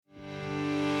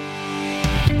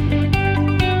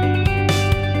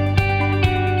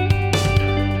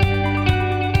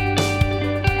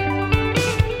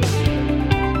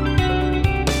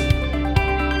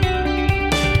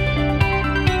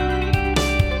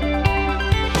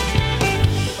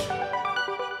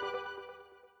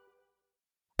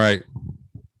All right.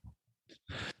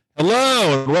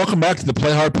 Hello, and welcome back to the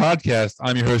Play Hard podcast.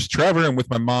 I'm your host, Trevor, and with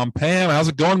my mom, Pam. How's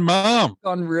it going, Mom?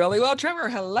 Going really well, Trevor.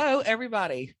 Hello,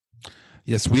 everybody.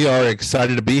 Yes, we are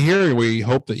excited to be here. We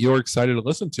hope that you're excited to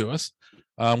listen to us.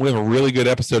 We have a really good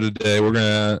episode today. We're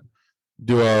going to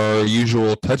do our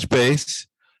usual touch base,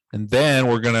 and then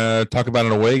we're going to talk about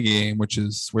an away game, which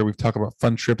is where we talk about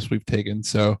fun trips we've taken.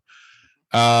 So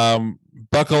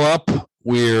buckle up.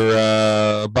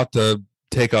 We're about to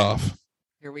take off.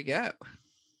 Here we go.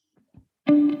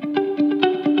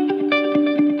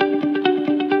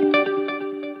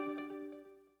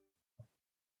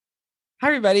 Hi,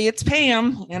 everybody. It's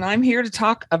Pam, and I'm here to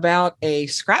talk about a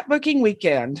scrapbooking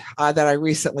weekend that I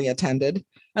recently attended.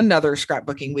 Another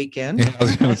scrapbooking weekend. Yeah, I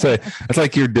was going to say, that's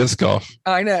like your disc golf.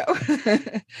 I know.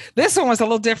 This one was a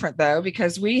little different, though,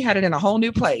 because we had it in a whole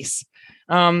new place.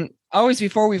 Always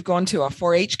before we've gone to a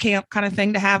 4-H camp kind of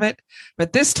thing to have it.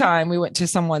 But this time we went to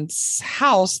someone's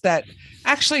house that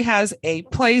actually has a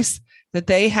place that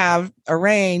they have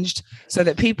arranged so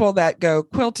that people that go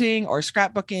quilting or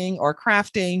scrapbooking or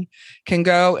crafting can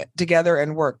go together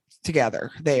and work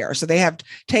together there. So they have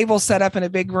tables set up in a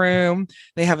big room.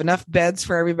 They have enough beds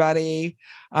for everybody.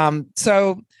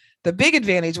 So the big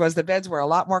advantage was the beds were a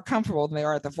lot more comfortable than they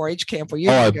are at the 4-H camp we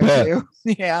usually go to.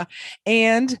 Yeah.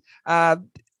 And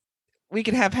we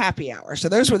could have happy hour. So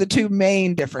those were the two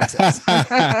main differences.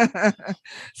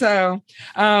 So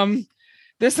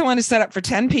this one is set up for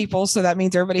 10 people. So that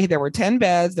means everybody, there were 10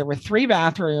 beds, there were 3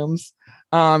 bathrooms,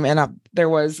 and there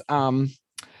was lots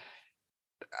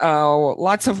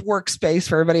of workspace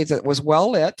for everybody. It was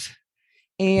well lit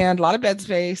and a lot of bed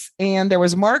space. And there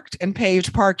was marked and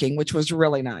paved parking, which was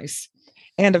really nice,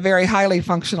 and a very highly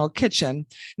functional kitchen.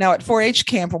 Now at 4-H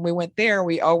camp, when we went there,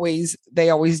 they always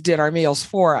did our meals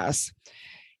for us.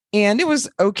 And it was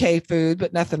okay food,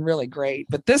 but nothing really great.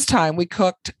 But this time we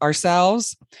cooked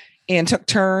ourselves and took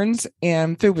turns,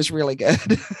 and food was really good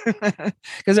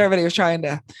because everybody was trying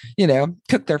to,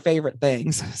 cook their favorite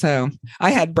things. So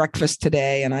I had breakfast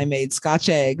today, and I made Scotch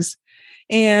eggs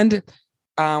and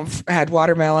had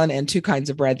watermelon and 2 kinds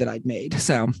of bread that I'd made.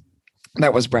 So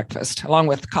that was breakfast, along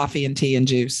with coffee and tea and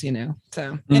juice,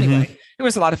 So anyway, It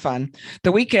was a lot of fun.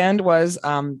 The weekend was,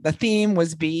 the theme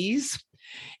was bees.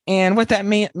 And what that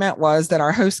meant was that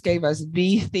our host gave us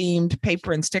bee-themed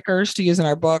paper and stickers to use in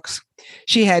our books.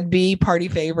 She had bee party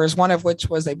favors, one of which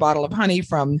was a bottle of honey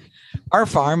from our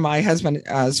farm. My husband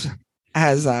has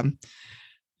a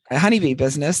honeybee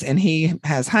business, and he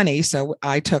has honey. So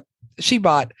she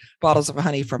bought bottles of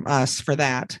honey from us for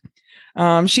that.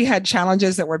 She had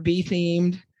challenges that were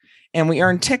bee-themed, and we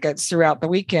earned tickets throughout the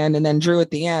weekend and then drew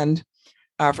at the end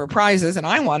for prizes, and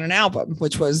I won an album,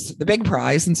 which was the big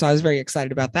prize, and so I was very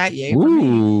excited about that. Yay!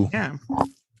 Ooh. Yeah.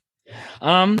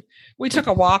 We took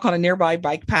a walk on a nearby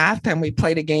bike path, and we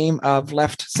played a game of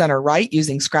left, center, right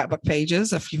using scrapbook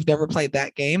pages. If you've never played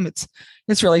that game,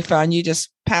 it's really fun. You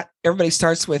just everybody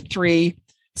starts with 3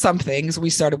 somethings. We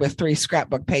started with 3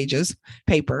 scrapbook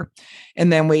paper,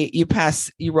 and then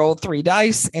you roll 3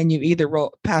 dice, and you either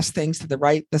pass things to the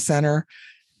right, the center,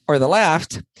 or the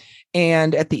left.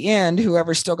 And at the end,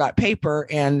 whoever still got paper,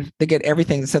 and they get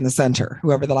everything that's in the center,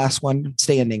 whoever the last one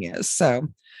standing is. So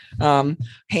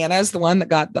Hannah's the one that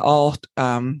got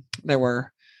there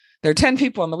were 10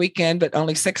 people on the weekend, but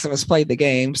only 6 of us played the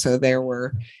game. So there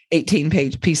were 18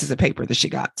 pieces of paper that she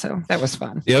got. So that was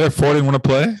fun. The other 4 didn't want to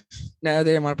play? No,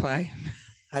 they didn't want to play.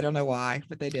 I don't know why,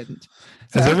 but they didn't.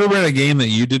 So, has there ever been a game that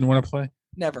you didn't want to play?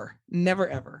 Never,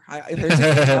 ever. If there's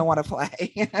a game I want to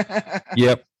play.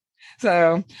 Yep.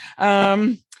 So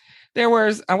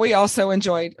we also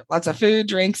enjoyed lots of food,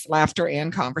 drinks, laughter,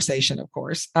 and conversation, of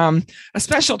course. A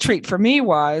special treat for me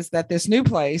was that this new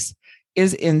place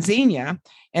is in Xenia,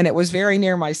 and it was very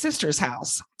near my sister's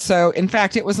house. So in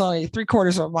fact, it was only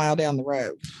 3/4 of a mile down the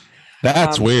road.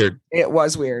 That's weird. It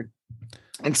was weird.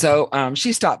 And so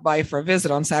she stopped by for a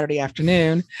visit on Saturday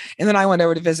afternoon. And then I went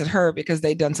over to visit her because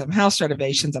they'd done some house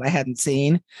renovations that I hadn't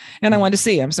seen. And I wanted to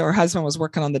see them. So her husband was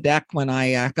working on the deck when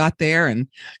I got there, and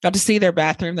got to see their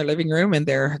bathroom, their living room, and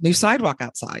their new sidewalk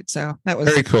outside. So that was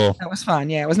very cool. That was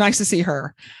fun. Yeah, it was nice to see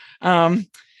her. And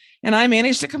I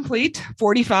managed to complete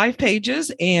 45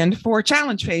 pages and 4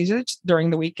 challenge pages during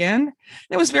the weekend.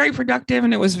 It was very productive,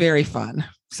 and it was very fun.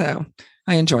 So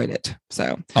I enjoyed it.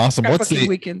 So awesome. What's the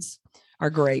weekends are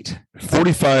great.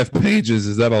 45 pages.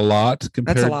 Is that a lot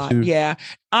compared to? That's a lot. Yeah.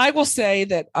 I will say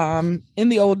that in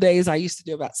the old days, I used to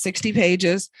do about 60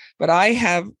 pages, but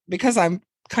because I'm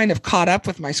kind of caught up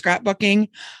with my scrapbooking,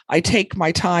 I take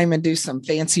my time and do some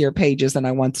fancier pages than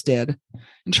I once did.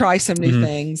 and try some new Mhm.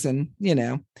 things. And,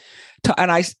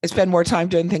 and I spend more time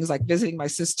doing things like visiting my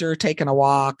sister, taking a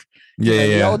walk. Yeah, The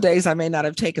yeah, old days, I may not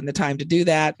have taken the time to do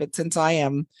that, but since I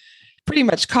am pretty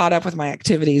much caught up with my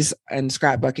activities and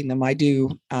scrapbooking them, I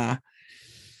do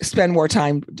spend more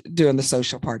time doing the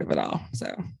social part of it all. So,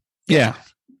 yeah.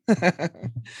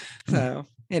 So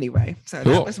anyway, so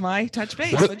Cool. that was my touch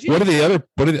base. What are the other?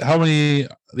 How many?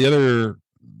 The other?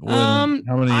 How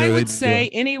many I are they would say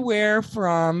doing? anywhere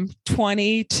from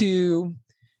 20 to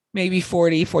maybe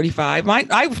 40, 45.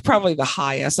 I was probably the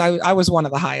highest. I was one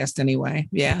of the highest anyway.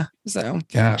 Yeah. So,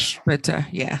 Gosh, but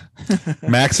yeah.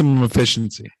 maximum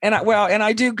efficiency. And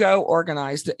I do go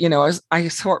organized, as I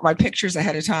sort my pictures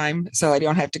ahead of time, so I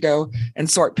don't have to go and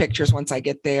sort pictures once I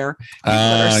get there. People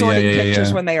that are sorting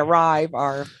pictures when they arrive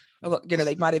are,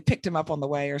 they might have picked them up on the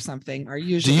way or something. Are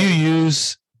usually. Do you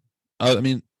use? I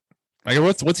mean,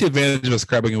 what's the advantage of a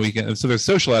scrapbooking weekend? So there's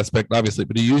social aspect, obviously,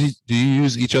 but do you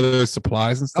use each other's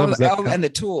supplies and stuff? And the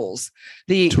tools.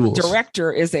 The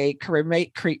director is the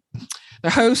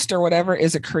host or whatever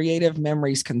is a creative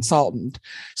memories consultant.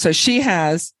 So she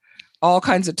has all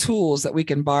kinds of tools that we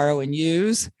can borrow and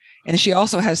use. And she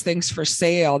also has things for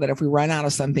sale that if we run out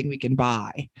of something, we can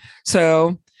buy.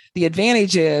 So the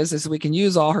advantage is we can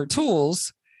use all her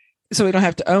tools, so we don't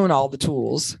have to own all the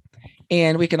tools.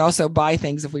 And we can also buy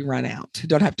things if we run out.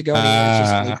 Don't have to go anywhere,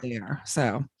 just right there.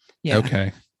 So yeah.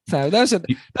 Okay. So those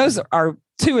are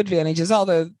two advantages,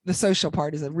 although the social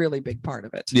part is a really big part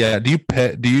of it. Yeah.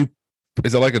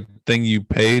 Is it like a thing you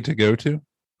pay to go to?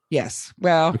 Yes.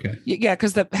 Well, okay. Yeah,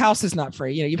 because the house is not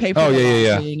free. You pay for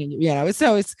lodging, and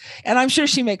and I'm sure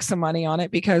she makes some money on it,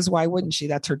 because why wouldn't she?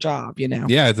 That's her job,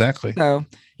 Yeah, exactly. So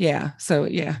yeah.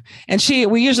 And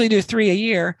we usually do 3 a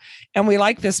year, and we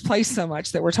like this place so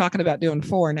much that we're talking about doing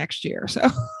 4 next year. So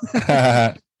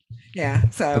yeah.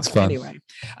 So that's fun. Anyway,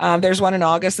 there's one in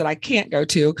August that I can't go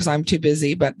to because I'm too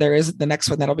busy, but there is the next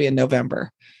one that'll be in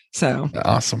November. So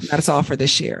awesome. That's all for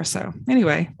this year. So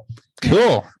anyway,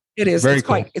 cool. It is.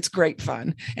 It's great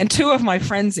fun. And 2 of my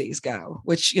friendsies go,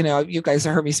 which, you guys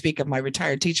have heard me speak of my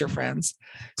retired teacher friends.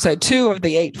 So 2 of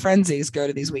the 8 friendsies go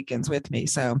to these weekends with me.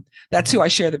 So that's who I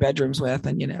share the bedrooms with.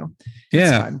 And, yeah.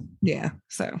 It's fun. Yeah.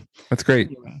 So that's great.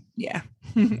 Anyway, yeah.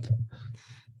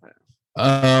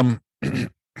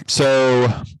 So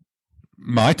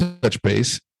my touch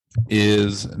base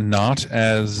is not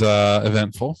as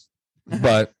eventful,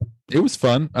 but it was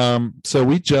fun. So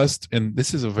we and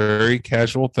this is a very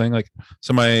casual thing.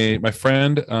 So my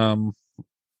friend,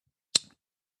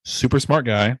 super smart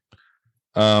guy.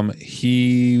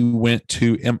 He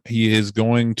is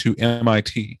going to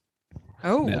MIT.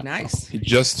 Oh, now. Nice. He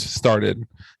just started.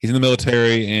 He's in the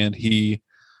military, and he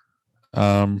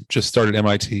just started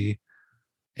MIT.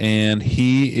 And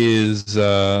he is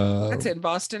that's in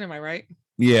Boston, am I right?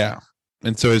 Yeah.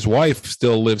 And so his wife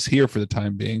still lives here for the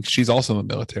time being. She's also in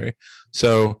the military.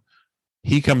 So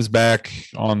he comes back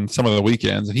on some of the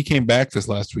weekends, and he came back this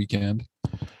last weekend.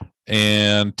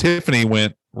 And Tiffany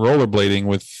went rollerblading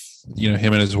with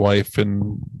him and his wife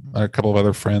and a couple of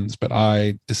other friends, but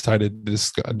I decided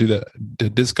to do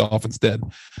disc golf instead.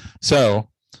 So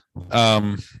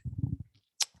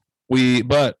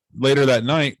but later that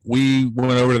night we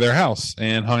went over to their house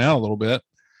and hung out a little bit,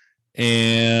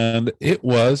 and it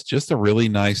was just a really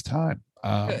nice time.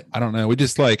 I don't know, we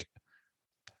just we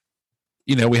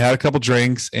had a couple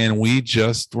drinks, and we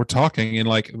just were talking, and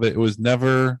it was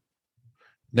never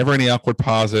any awkward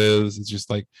pauses. It's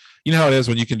just how it is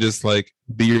when you can just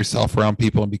be yourself around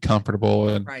people and be comfortable,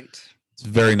 and right. It's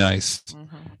very nice.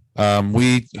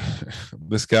 Mm-hmm.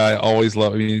 This guy always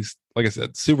loved. He's, like I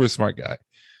said, super smart guy.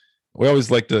 We always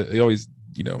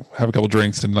have a couple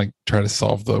drinks and try to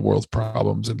solve the world's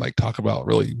problems and talk about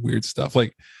really weird stuff.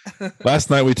 Last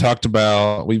night we talked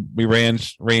about we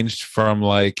ranged from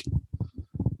how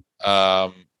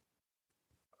the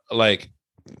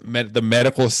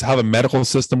medical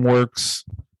system works,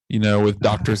 with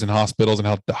doctors and hospitals, and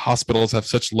how the hospitals have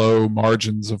such low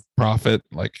margins of profit.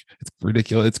 It's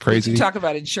ridiculous. It's crazy. Did you talk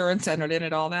about insurance entered in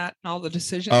it, all the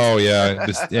decisions. Oh yeah.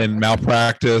 And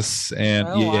malpractice and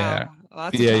wow.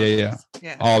 Yeah.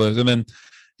 All those. And then,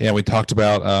 we talked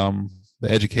about, the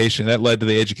education that led to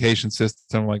the education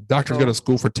system. Doctors go to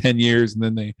school for 10 years and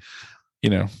then they,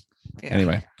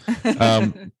 anyway,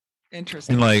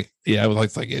 interesting. And they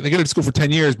go to school for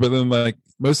 10 years, but then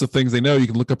most of the things they know you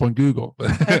can look up on Google.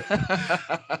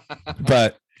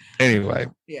 But anyway,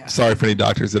 sorry for any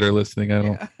doctors that are listening. I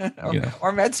don't,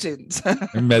 or med students.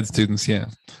 And med students, yeah.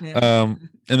 And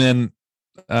then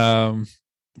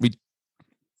we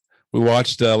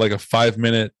watched a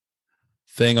 5-minute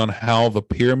thing on how the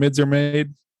pyramids were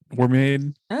made.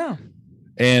 Oh.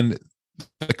 And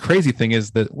the crazy thing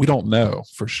is that we don't know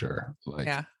for sure.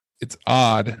 Like, it's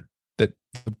odd that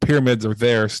the pyramids are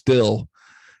there still,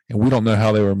 and we don't know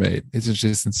how they were made. It's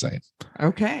just insane.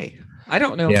 Okay. I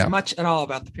don't know much at all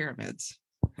about the pyramids.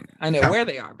 I know where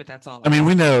they are, but that's all. I mean,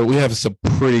 we have some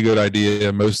pretty good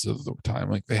idea most of the time.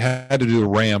 Like, they had to do the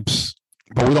ramps,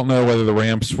 but we don't know whether the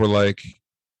ramps were like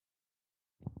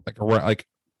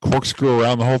corkscrew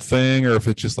around the whole thing, or if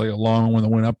it's just like a long one that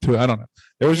went up to it. I don't know.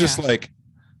 There was just like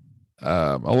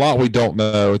a lot we don't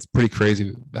know. It's pretty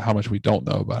crazy how much we don't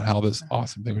know about how this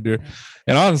awesome thing would do.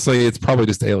 And honestly, it's probably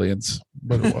just aliens,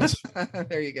 but it was.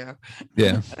 There you go.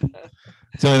 Yeah.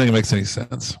 It's the only thing that makes any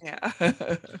sense. Yeah.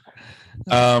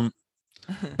 But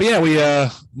yeah,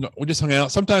 we just hung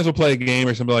out. Sometimes we'll play a game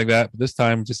or something like that, but this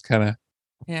time just kind of.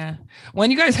 Yeah. When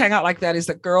you guys hang out like that, is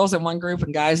it girls in one group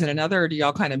and guys in another, or do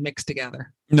y'all kind of mix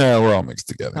together? No, we're all mixed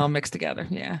together. All mixed together.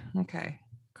 Yeah. Okay.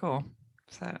 Cool.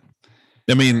 So,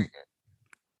 I mean,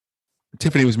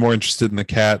 Tiffany was more interested in the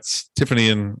cats.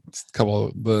 Tiffany and a couple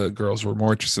of the girls were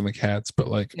more interested in the cats, but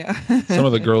like some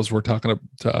of the girls were talking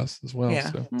to us as well.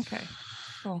 Yeah. So. Okay.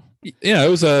 Cool. Yeah, it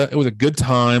was a good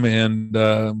time, and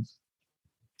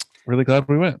really glad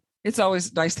we went. It's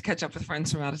always nice to catch up with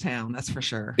friends from out of town. That's for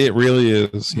sure. It really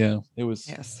is. Yeah, it was.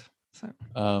 Yes. So.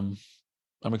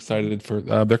 I'm excited for.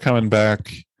 They're coming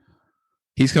back.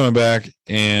 He's coming back,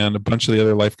 and a bunch of the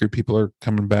other life group people are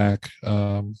coming back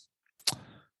in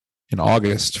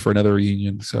August for another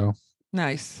reunion. So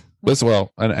nice. As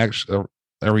well, a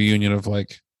reunion of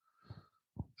like,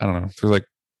 I don't know. There's like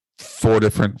 4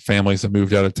 different families that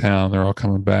moved out of town. They're all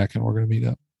coming back, and we're going to meet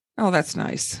up. Oh, that's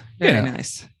nice. Very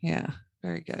nice. Yeah.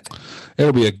 Very good.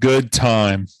 It'll be a good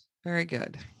time. Very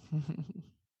good.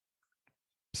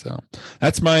 So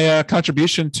that's my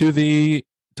contribution to the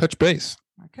touch base.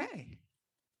 Okay.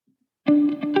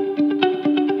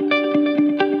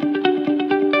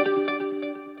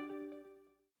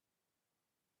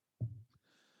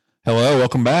 Hello,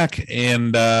 welcome back.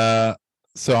 And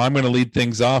so I'm going to lead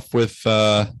things off with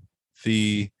the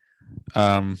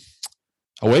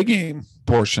away game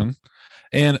portion.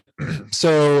 And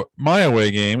so my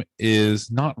away game is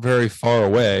not very far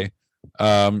away,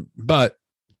 but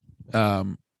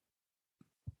I'm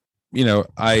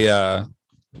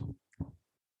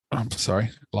sorry,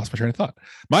 lost my train of thought.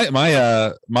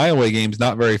 My away game's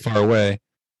not very far away,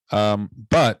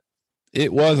 but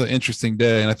it was an interesting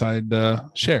day, and I thought I'd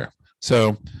share.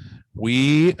 So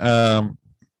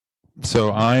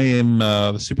I am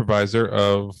the supervisor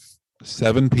of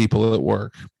 7 people at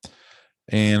work.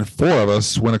 And 4 of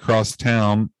us went across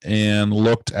town and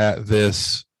looked at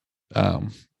this,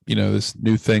 this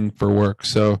new thing for work.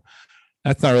 So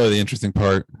that's not really the interesting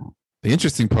part. The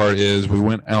interesting part is we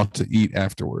went out to eat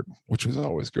afterward, which was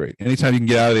always great. Anytime you can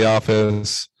get out of the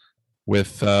office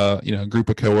with, a group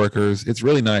of coworkers, it's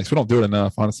really nice. We don't do it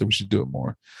enough. Honestly, we should do it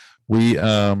more. We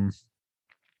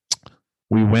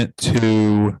went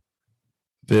to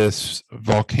this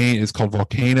volcano. It's called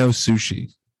Volcano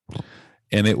Sushi.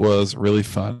 And it was really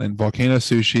fun. And Volcano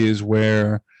Sushi is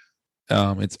where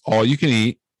it's all you can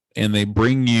eat, and they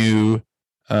bring you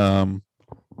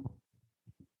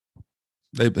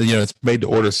it's made to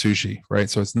order sushi, right?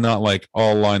 So it's not like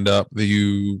all lined up that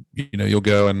you'll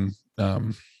go and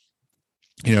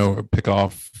pick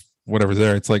off whatever's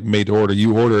there. It's like made to order.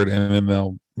 You order it, and then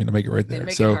they'll make it right there. They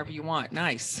make it however you want.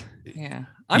 Nice. Yeah.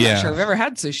 I'm not sure I've ever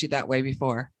had sushi that way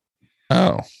before.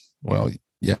 Oh, well,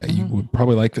 yeah, you would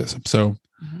probably like this. So,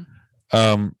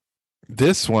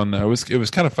 this one, it was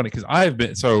kind of funny because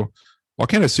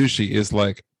Volcano Sushi is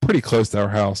like pretty close to our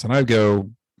house, and I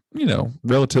go,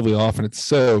 relatively often. It's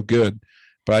so good,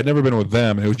 but I'd never been with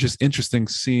them, and it was just interesting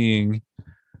seeing,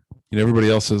 everybody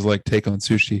else's like take on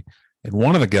sushi. And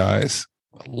one of the guys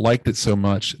liked it so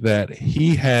much that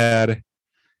him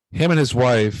and his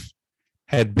wife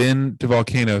had been to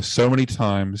Volcano so many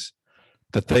times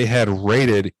that they had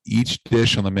rated each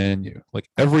dish on the menu, like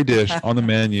every dish on the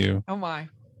menu. Oh my!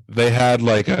 They had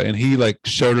and he like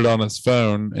showed it on his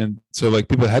phone, and so like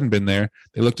people that hadn't been there,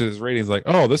 they looked at his ratings like,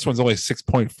 oh, this one's only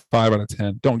 6.5 out of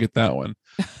 10. Don't get that one.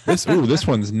 This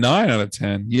one's 9 out of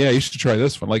 10. Yeah, you should try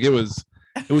this one. Like it was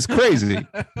crazy,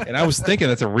 and I was thinking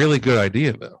that's a really good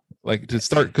idea though. Like to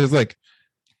start because like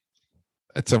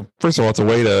first of all, it's a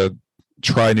way to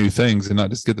try new things and not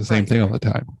just get the same thing all the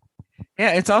time.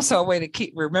 Yeah, it's also a way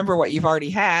to remember what you've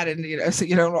already had, and so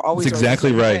you don't always. That's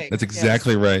exactly right. That's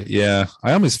exactly right. Yeah,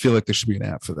 I almost feel like there should be an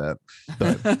app for that.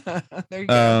 But, there you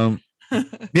go.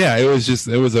 Yeah, it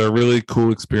was a really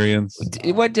cool experience.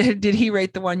 What did he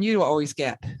rate the one you always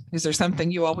get? Is there something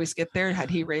you always get there? Had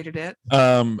he rated it?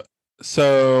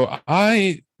 So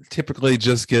I typically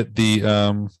just get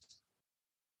the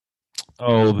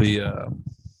Oh, the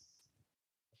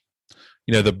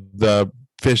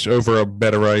fish over a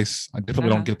bed of rice. I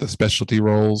definitely don't get the specialty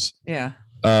rolls. Yeah.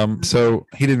 So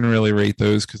he didn't really rate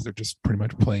those because they're just pretty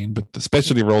much plain. But the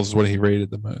specialty rolls is what he rated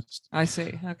the most. I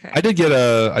see. Okay. I did get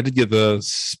the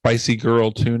spicy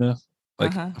girl tuna,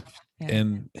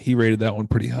 and he rated that one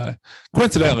pretty high.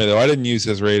 Coincidentally, though, I didn't use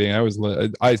his rating.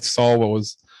 I saw what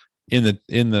was in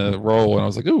the roll, and I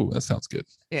was like, "Ooh, that sounds good."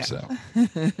 Yeah. So,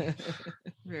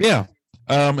 yeah.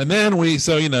 And then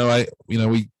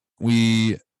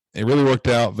it really worked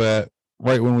out that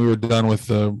right when we were done with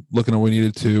looking at what we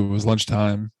needed to, it was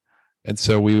lunchtime, and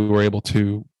so we were able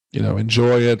to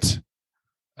enjoy it,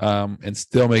 and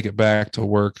still make it back to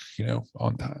work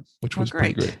on time, which was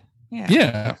great. Pretty great.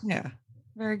 Yeah.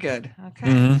 Very good. Okay.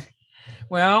 Mm-hmm.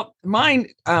 Well, mine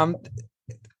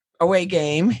away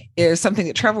game is something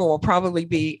that Trevor will probably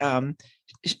be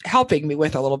helping me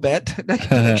with a little bit to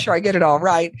make sure I get it all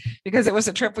right, because it was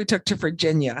a trip we took to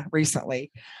Virginia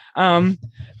recently.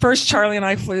 First, Charlie and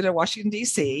I flew to Washington,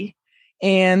 D.C.,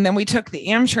 and then we took the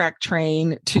Amtrak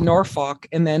train to Norfolk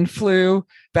and then flew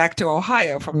back to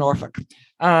Ohio from Norfolk.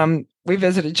 We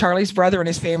visited Charlie's brother and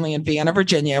his family in Vienna,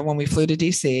 Virginia when we flew to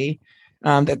D.C.,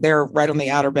 that they're right on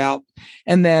the outer belt.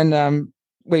 And then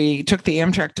we took the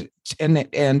Amtrak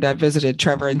and visited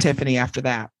Trevor and Tiffany after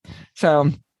that.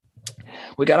 So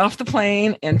we got off the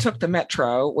plane and took the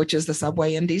metro, which is the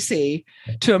subway in DC,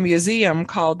 to a museum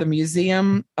called the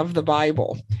Museum of the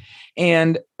Bible.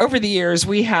 And over the years,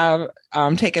 we have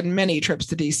taken many trips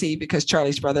to DC because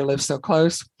Charlie's brother lives so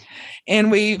close.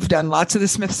 And we've done lots of the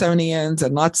Smithsonian's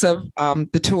and lots of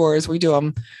the tours. We do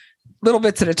them little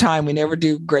bits at a time. We never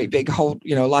do great big whole,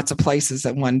 lots of places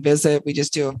at one visit. We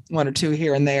just do one or two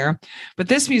here and there. But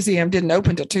this museum didn't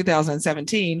open until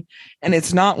 2017, and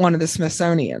it's not one of the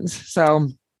Smithsonian's. So,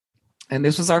 and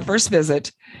this was our first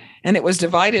visit, and it was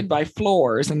divided by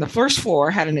floors. And the first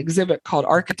floor had an exhibit called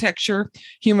Architecture,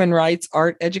 Human Rights,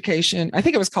 Art, Education. I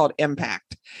think it was called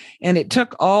Impact. And it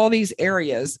took all these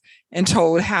areas and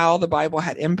told how the Bible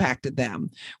had impacted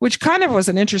them, which kind of was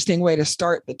an interesting way to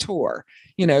start the tour,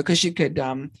 because you could,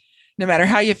 no matter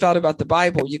how you felt about the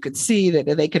Bible, you could see that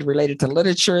they could relate it to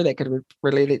literature, they could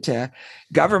relate it to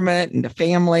government and to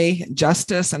family,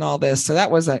 justice, and all this. So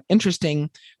that was an interesting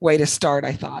way to start,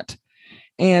 I thought.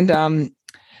 And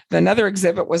another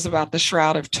exhibit was about the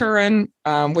Shroud of Turin,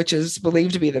 which is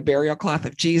believed to be the burial cloth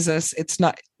of Jesus. It's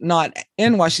not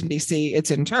in Washington, D.C.,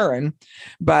 it's in Turin,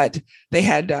 but they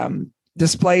had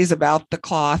displays about the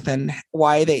cloth and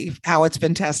how it's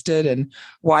been tested and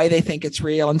why they think it's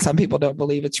real. And some people don't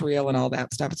believe it's real and all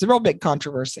that stuff. It's a real big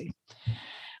controversy.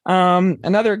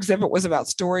 Another exhibit was about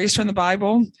stories from the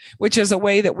Bible, which is a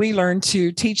way that we learn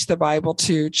to teach the Bible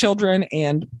to children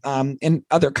and in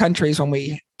other countries when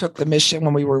we took the mission,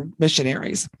 when we were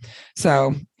missionaries.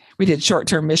 So we did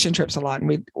short-term mission trips a lot,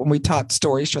 and when we taught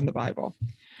stories from the Bible.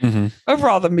 Mm-hmm.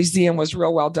 Overall, the museum was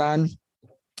real well done,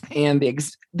 and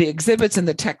the exhibits and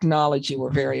the technology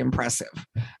were very impressive.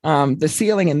 The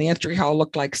ceiling in the entry hall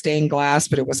looked like stained glass,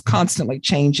 but it was constantly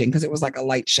changing because it was like a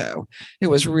light show. It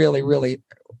was really, really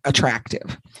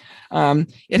attractive.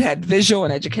 It had visual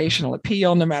and educational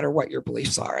appeal, no matter what your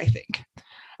beliefs are, I think.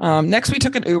 Next, we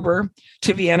took an Uber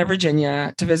to Vienna,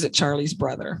 Virginia to visit Charlie's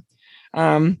brother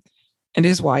and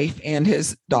his wife and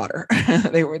his daughter.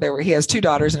 He has two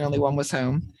daughters and only one was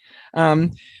home.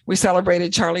 We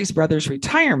celebrated Charlie's brother's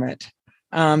retirement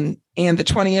and the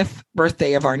 20th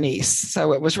birthday of our niece.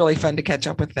 So it was really fun to catch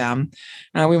up with them.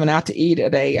 We went out to eat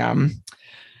at a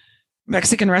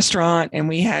Mexican restaurant, and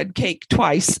we had cake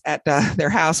twice at their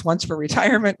house, once for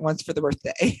retirement, once for the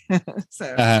birthday.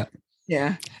 So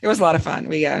yeah, it was a lot of fun.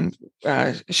 We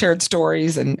shared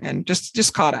stories and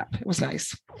just caught up. It was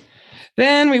nice.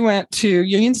 Then we went to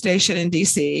Union Station in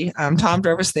DC. Tom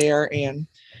drove us there, and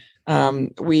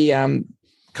we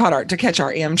catch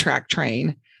our Amtrak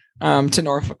train to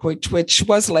Norfolk, which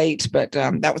was late, but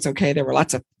that was okay.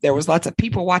 There was lots of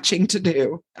people watching to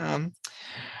do.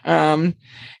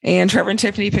 And Trevor and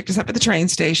Tiffany picked us up at the train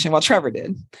station. Well, Trevor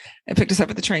did, and picked us up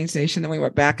at the train station. Then we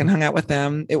went back and hung out with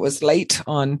them. It was late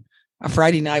on a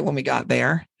Friday night when we got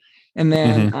there. And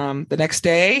then the next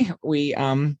day we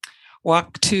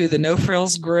walked to the No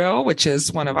Frills Grill, which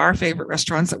is one of our favorite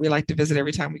restaurants that we like to visit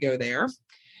every time we go there.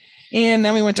 And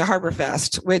then we went to Harbor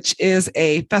Fest, which is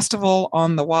a festival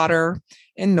on the water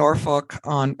in Norfolk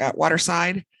at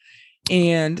Waterside.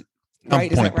 And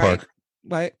right, is that right? Park.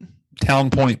 What?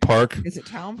 Town Point Park. Is it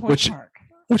Town Point Park?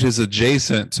 Which is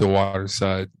adjacent to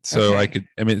Waterside. So okay.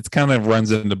 It kind of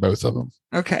runs into both of them.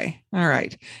 Okay. All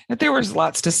right. But there was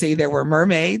lots to see. There were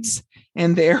mermaids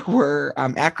and there were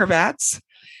acrobats.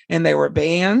 and there were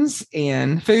bands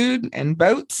and food and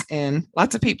boats and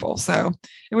lots of people. So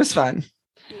it was fun.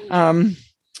 Then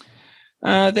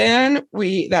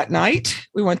that night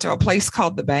we went to a place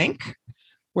called the Bank,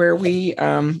 where we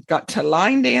got to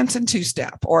line dance and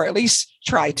two-step, or at least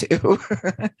try to.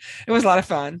 It was a lot of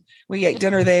fun. We ate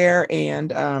dinner there,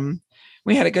 and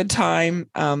we had a good time.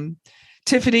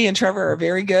 Tiffany and Trevor are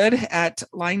very good at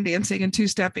line dancing and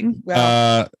two-stepping.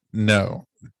 Well, no,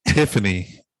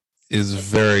 Tiffany is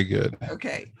very good.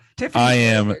 Okay, Tiffany. I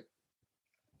am.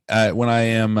 When I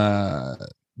am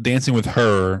dancing with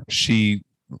her, she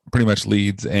pretty much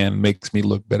leads and makes me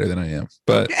look better than I am.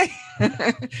 But okay.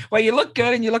 Well, you look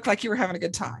good, and you look like you were having a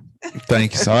good time.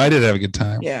 Thank you. So I did have a good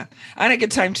time. Yeah, I had a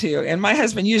good time too. And my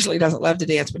husband usually doesn't love to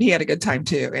dance, but he had a good time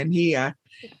too. And he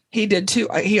did too.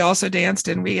 He also danced,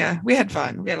 and we had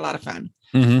fun. We had a lot of fun.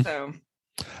 Mm-hmm. So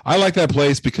I like that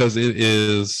place because it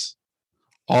is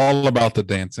all about the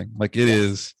dancing. Like it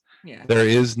is. Yeah. There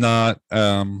is not.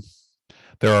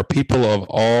 There are people of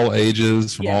all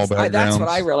ages from all backgrounds. That's what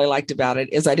I really liked about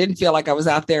it, is I didn't feel like I was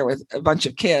out there with a bunch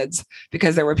of kids,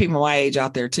 because there were people my age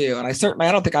out there too. And I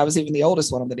don't think I was even the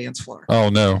oldest one on the dance floor. Oh,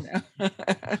 no.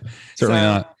 Certainly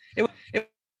not. It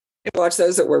watched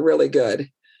those that were really good.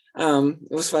 It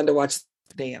was fun to watch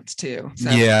dance too. So,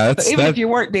 yeah. Even if you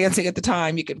weren't dancing at the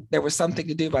time, there was something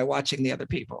to do by watching the other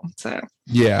people. So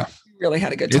yeah. Really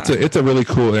had a good time. It's a really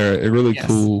cool area, a really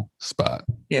cool spot.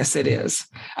 Yes, it is.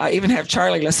 I even have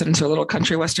Charlie listening to a little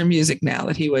country western music now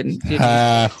that he didn't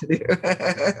to do.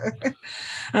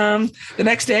 The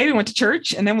next day we went to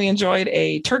church, and then we enjoyed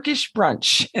a Turkish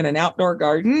brunch in an outdoor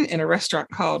garden in a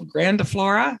restaurant called Grande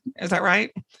Flora. Is that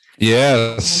right?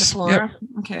 Yes. Grande Flora. Yep.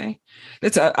 Okay.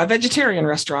 It's a vegetarian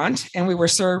restaurant, and we were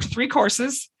served 3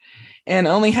 courses and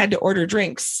only had to order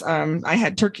drinks. I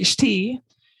had Turkish tea.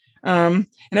 And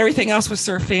everything else was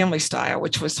served family style,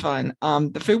 which was fun.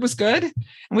 The food was good, and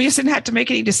we just didn't have to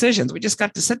make any decisions. We just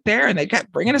got to sit there, and they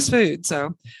kept bringing us food.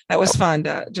 So that was fun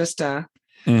to just, I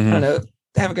don't know,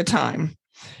 have a good time.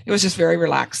 It was just very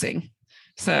relaxing.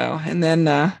 So, and then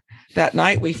that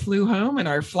night we flew home, and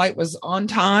our flight was on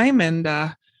time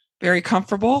and very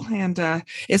comfortable. And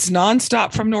it's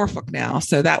nonstop from Norfolk now.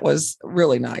 So that was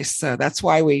really nice. So that's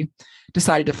why we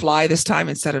decided to fly this time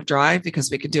instead of drive, because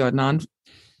we could do a nonstop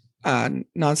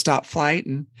flight,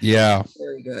 and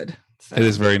very good. So, it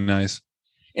is very nice.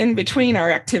 In between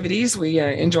our activities, we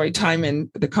enjoyed time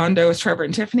in the condo with Trevor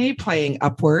and Tiffany, playing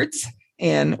Upwards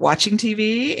and watching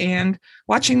TV and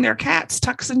watching their cats,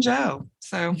 Tux and Joe.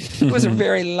 So it was a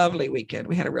very lovely weekend.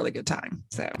 We had a really good time.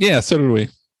 So so did we.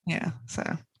 Yeah, so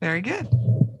very good.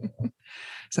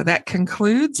 So that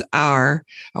concludes our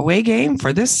away game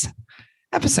for this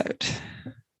episode.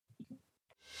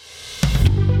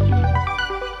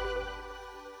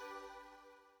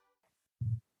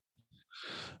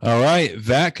 All right.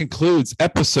 That concludes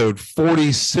episode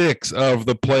 46 of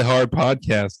the Play Hard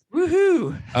podcast.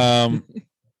 Woohoo.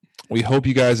 We hope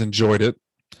you guys enjoyed it.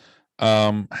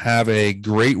 Have a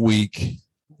great week.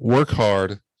 Work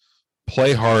hard,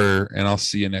 play harder, and I'll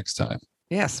see you next time.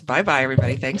 Yes. Bye-bye,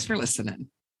 everybody. Thanks for listening.